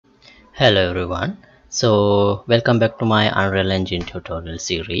Hello everyone. So welcome back to my Unreal Engine tutorial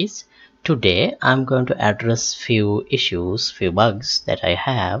series. Today I'm going to address few bugs that I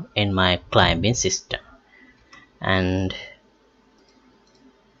have in my climbing system. And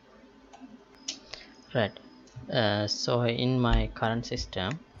right, so in my current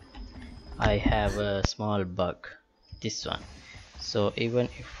system I have a small bug, this one. So even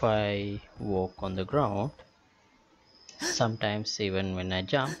if I walk on the ground, sometimes even when I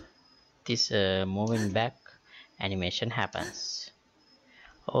jump, this moving back animation happens.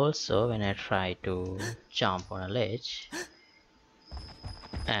 Also, when I try to jump on a ledge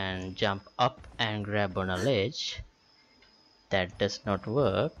and jump up and grab on a ledge, that does not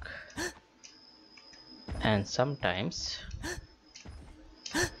work, and sometimes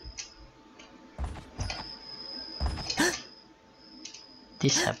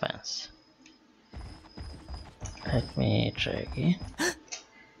this happens. Let me try again.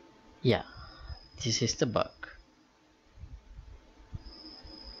 Yeah, this is the bug.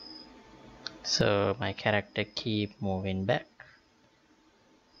 So my character keep moving back.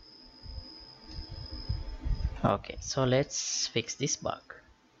 Okay, so let's fix this bug.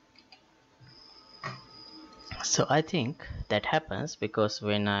 So I think that happens because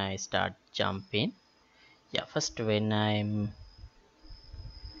when I start jumping, first when I'm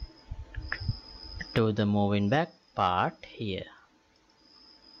to the moving back part here,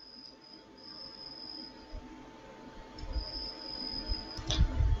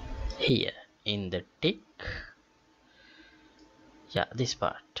 in the tick, this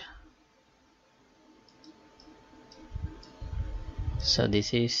part. So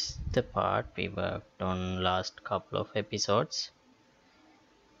this is the part we worked on last couple of episodes.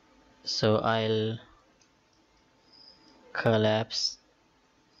 So I'll collapse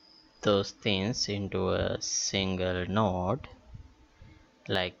those things into a single node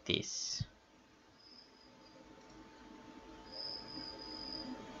like this.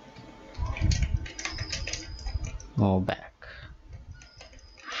 Move back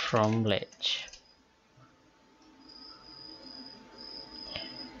from ledge.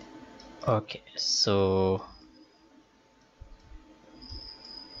 Okay, so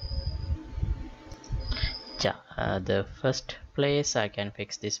the first place I can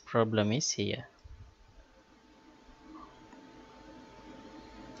fix this problem is here.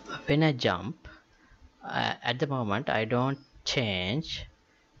 When I jump, at the moment I don't change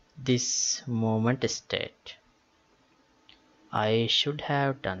this moment state. I should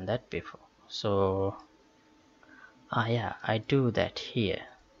have done that before. So I do that here.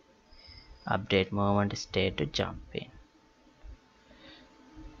 Update moment state to jump in.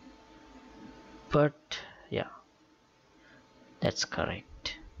 But yeah, that's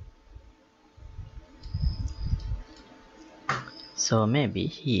correct. So maybe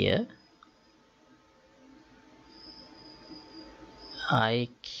here I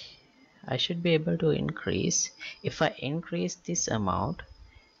should be able to increase. If I increase this amount,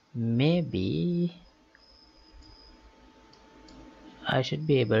 maybe I should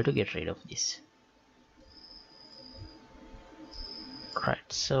be able to get rid of this. Right,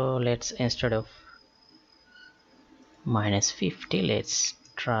 so let's, instead of -50, let's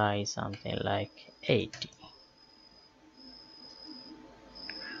try something like 80.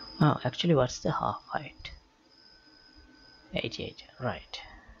 Oh, actually, what's the half height? 88, right.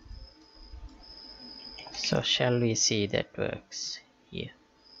 So shall we see that works here?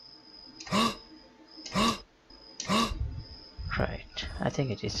 Right, I think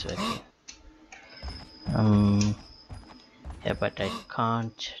it is working. Yeah, but I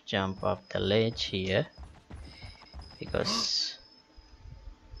can't jump up the ledge here because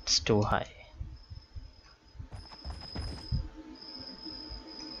it's too high.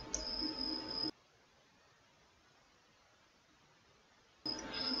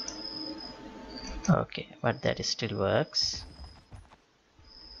 Okay, but that still works.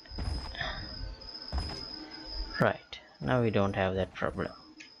 Right, now we don't have that problem.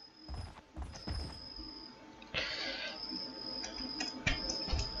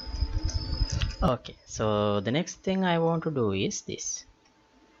 Okay, so the next thing I want to do is this.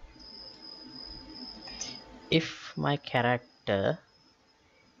 If my character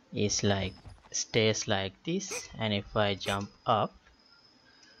is stays like this, and if I jump up,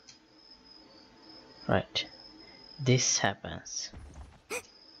 right, this happens.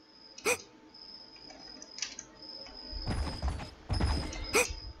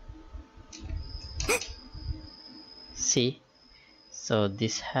 See, so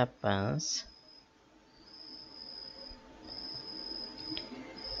this happens.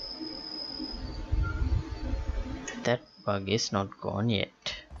 That bug is not gone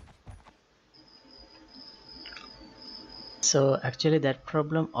yet. So actually that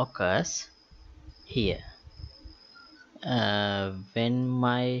problem occurs here when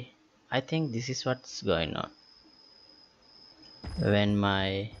my, I think this is what's going on, when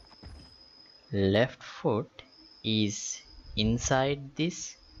my left foot is inside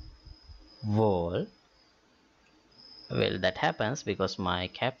this wall. Well, that happens because my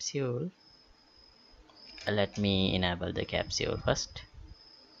capsule, let me enable the capsule first,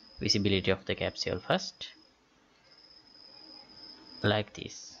 visibility of the capsule first, like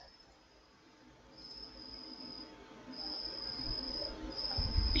this.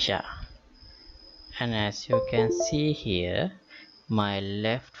 Yeah, and as you can see here, my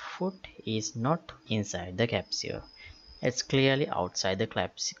left foot is not inside the capsule, it's clearly outside the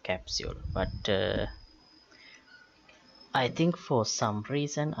capsule, but I think for some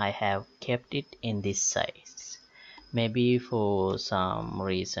reason I have kept it in this size, maybe for some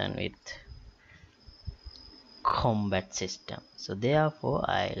reason with combat system. So therefore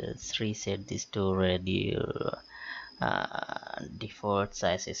I'll reset this to radio. Default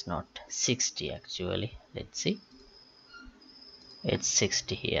size is not 60 actually, let's see, it's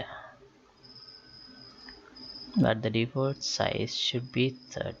 60 here, but the default size should be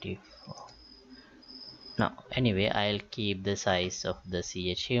 34. Now anyway, I'll keep the size of the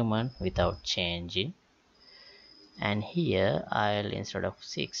ch human without changing, and here I'll, instead of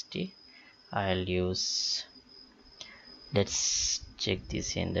 60, I'll use, let's check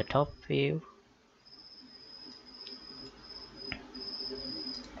this in the top view,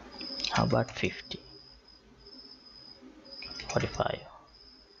 how about 50, 45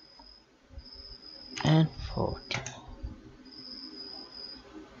 and 40,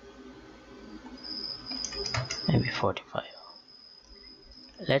 maybe 45.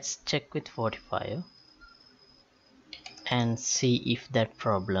 Let's check with 45 and see if that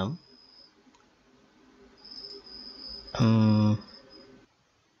problem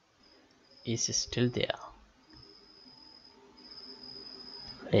is still there.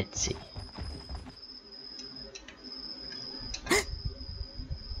 Let's see.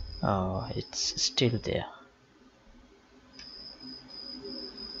 Oh, it's still there.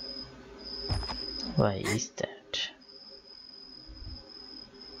 Why is that?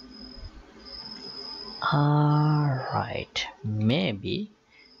 Alright, maybe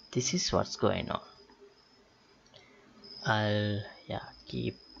this is what's going on. I'll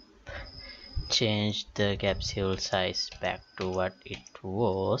change the capsule size back to what it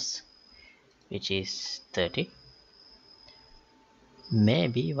was, which is 30.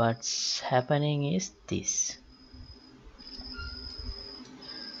 Maybe what's happening is this.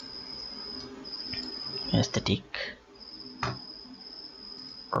 Here's the tick.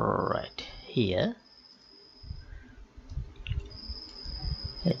 Right here,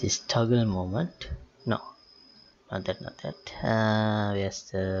 this toggle moment. No, not that. Where's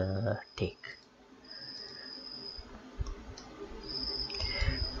the tick?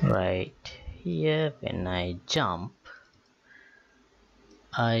 Right here, when I jump,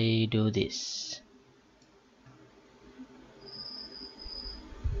 I do this.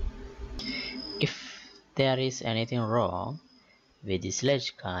 If there is anything wrong with this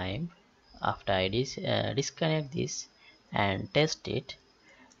ledge climb, after I disconnect this and test it,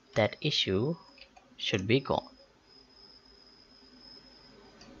 that issue should be gone.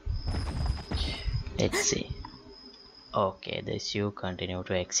 Let's see. Okay, the issue continue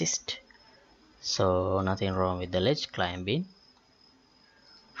to exist, so nothing wrong with the ledge climbing.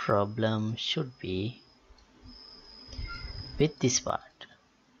 Problem should be with this part.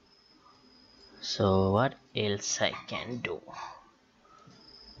 So what else I can do?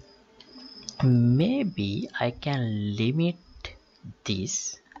 Maybe I can limit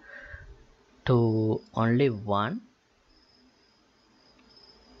this to only one,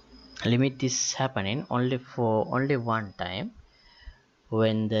 limit this happening only for only one time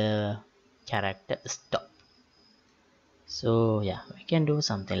when the character stop. So yeah, we can do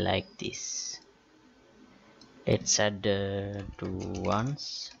something like this. Let's add do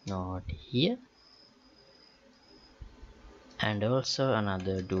once node here, and also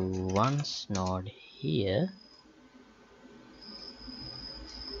another do once node here,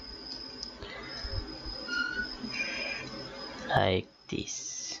 like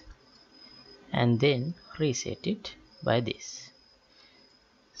this, and then reset it by this.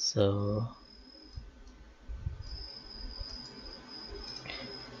 So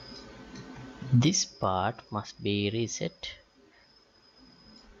this part must be reset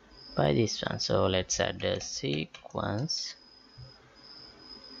by this one. So let's add a sequence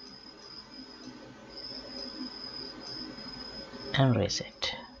and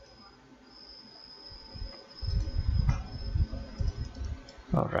reset.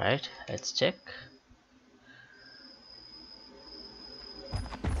 All right, let's check.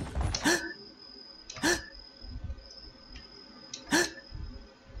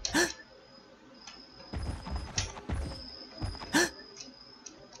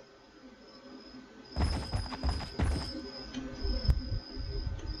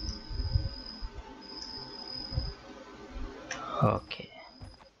 Okay.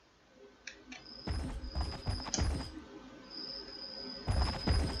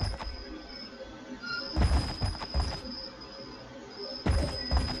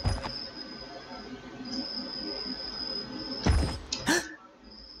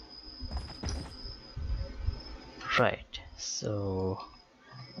 Right, so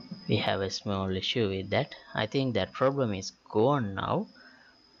we have a small issue with that. I think that problem is gone now,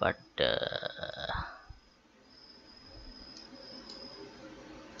 but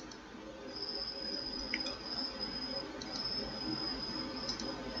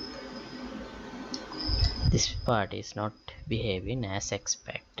this part is not behaving as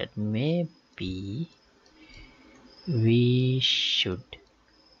expected. Maybe we should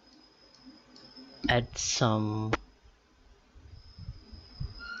add some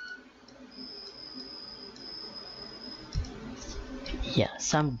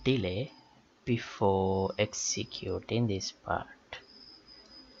some delay before executing this part.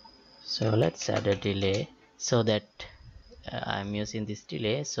 So let's add a delay so that I'm using this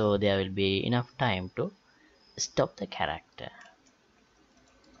delay so there will be enough time to stop the character.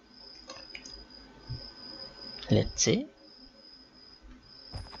 Let's see.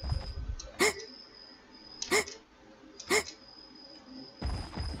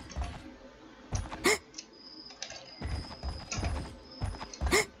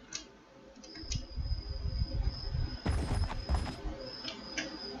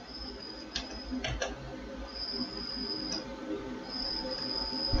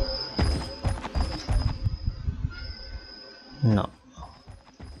 No.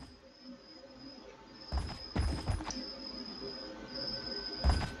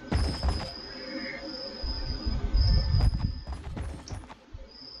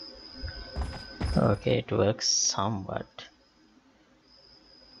 Okay, it works somewhat.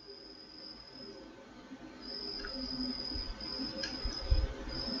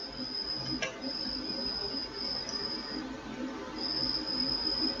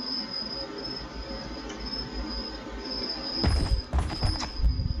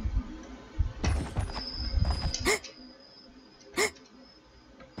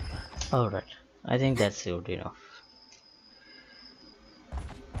 Alright, I think that's good enough.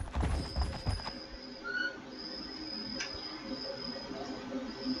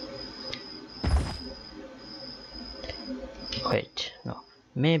 Wait, no.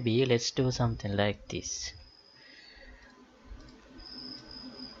 Maybe let's do something like this.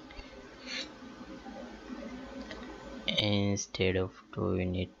 Instead of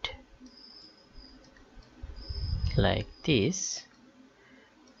doing it like this,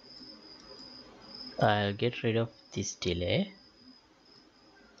 I'll get rid of this delay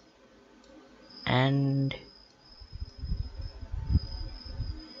and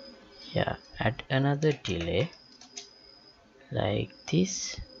add another delay like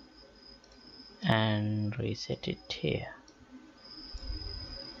this and reset it here.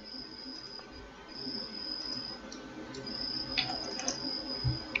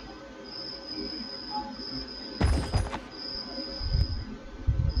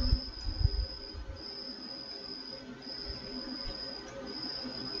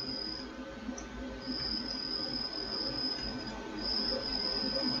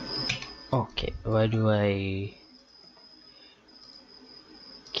 Okay, why do I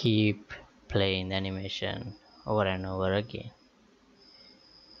keep playing the animation over and over again?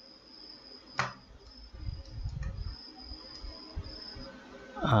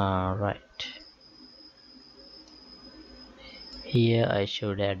 Right, here I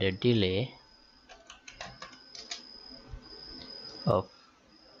should add a delay of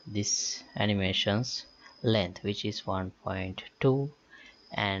this animation's length, which is 1.2,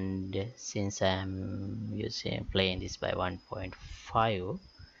 and since I'm playing this by 1.5,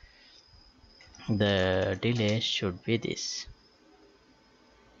 the delay should be this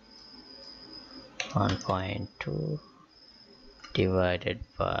 1.2 divided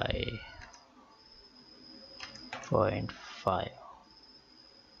by 0.5.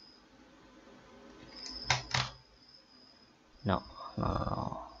 No,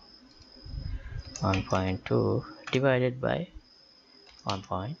 1.2 divided by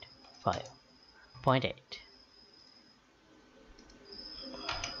 1.5, 0.8.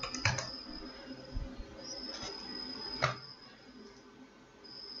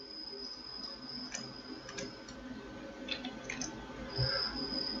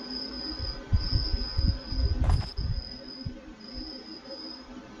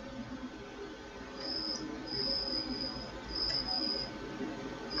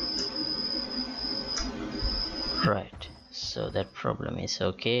 So that problem is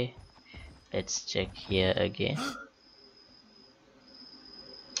okay. Let's check here again.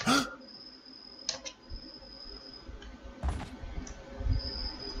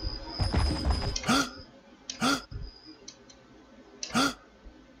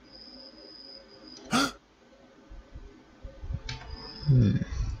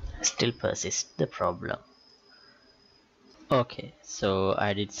 Still persists the problem. Okay, so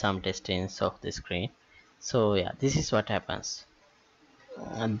I did some testings of the screen. So yeah, this is what happens.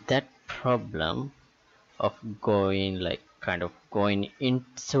 And that problem of going like kind of going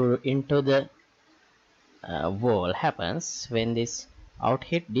into the wall happens when this out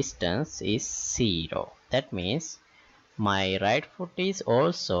hit distance is 0. That means my right foot is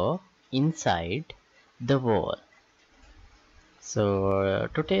also inside the wall. So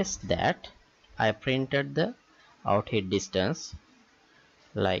to test that, I printed the out hit distance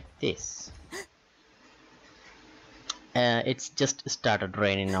like this. It's just started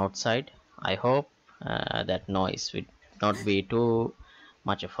raining outside. I hope that noise will not be too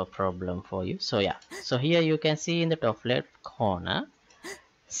much of a problem for you. So yeah, so here you can see in the top left corner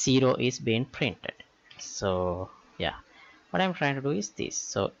 0 is being printed. So yeah, what I'm trying to do is this.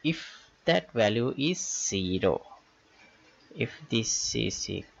 So if that value is 0, if this is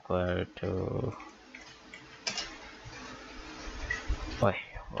equal to, wait,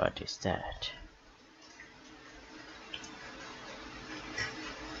 what is that?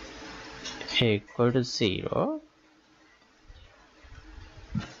 Equal to 0,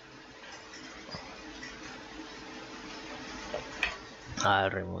 I'll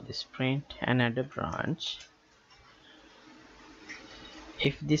remove this print and add a branch.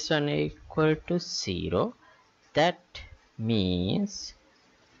 If this one is equal to 0, that means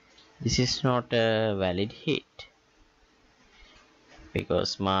this is not a valid hit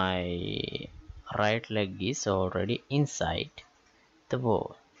because my right leg is already inside the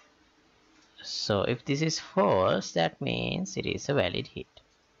wall. So if this is false, that means it is a valid hit.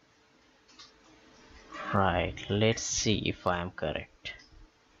 Right, let's see if I am correct.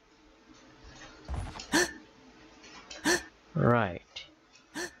 Right,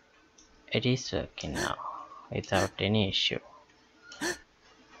 it is working now without any issue.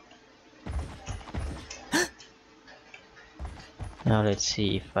 Now let's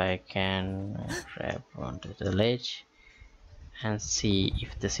see if I can grab onto the ledge and see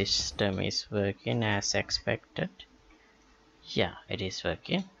if the system is working as expected. Yeah, it is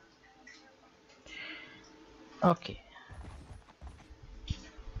working. Okay.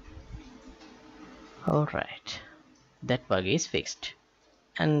 Alright, that bug is fixed.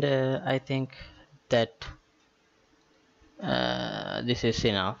 And I think that this is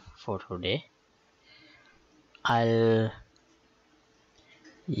enough for today. I'll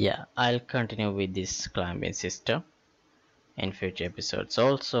continue with this climbing system in future episodes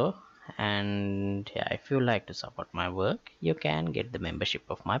also. And yeah, if you like to support my work, you can get the membership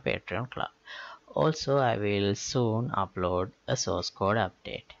of my Patreon club. Also, I will soon upload a source code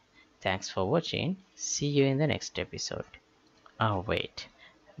update. Thanks for watching. See you in the next episode. Oh wait,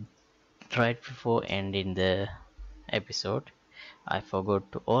 right before ending the episode, I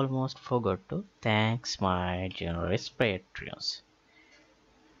almost forgot to thanks my generous Patreons.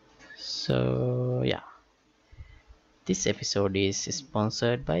 So yeah, this episode is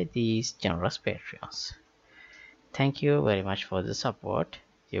sponsored by these generous Patreons. Thank you very much for the support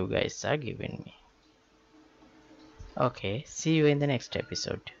you guys are giving me. Okay, see you in the next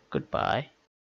episode. Goodbye.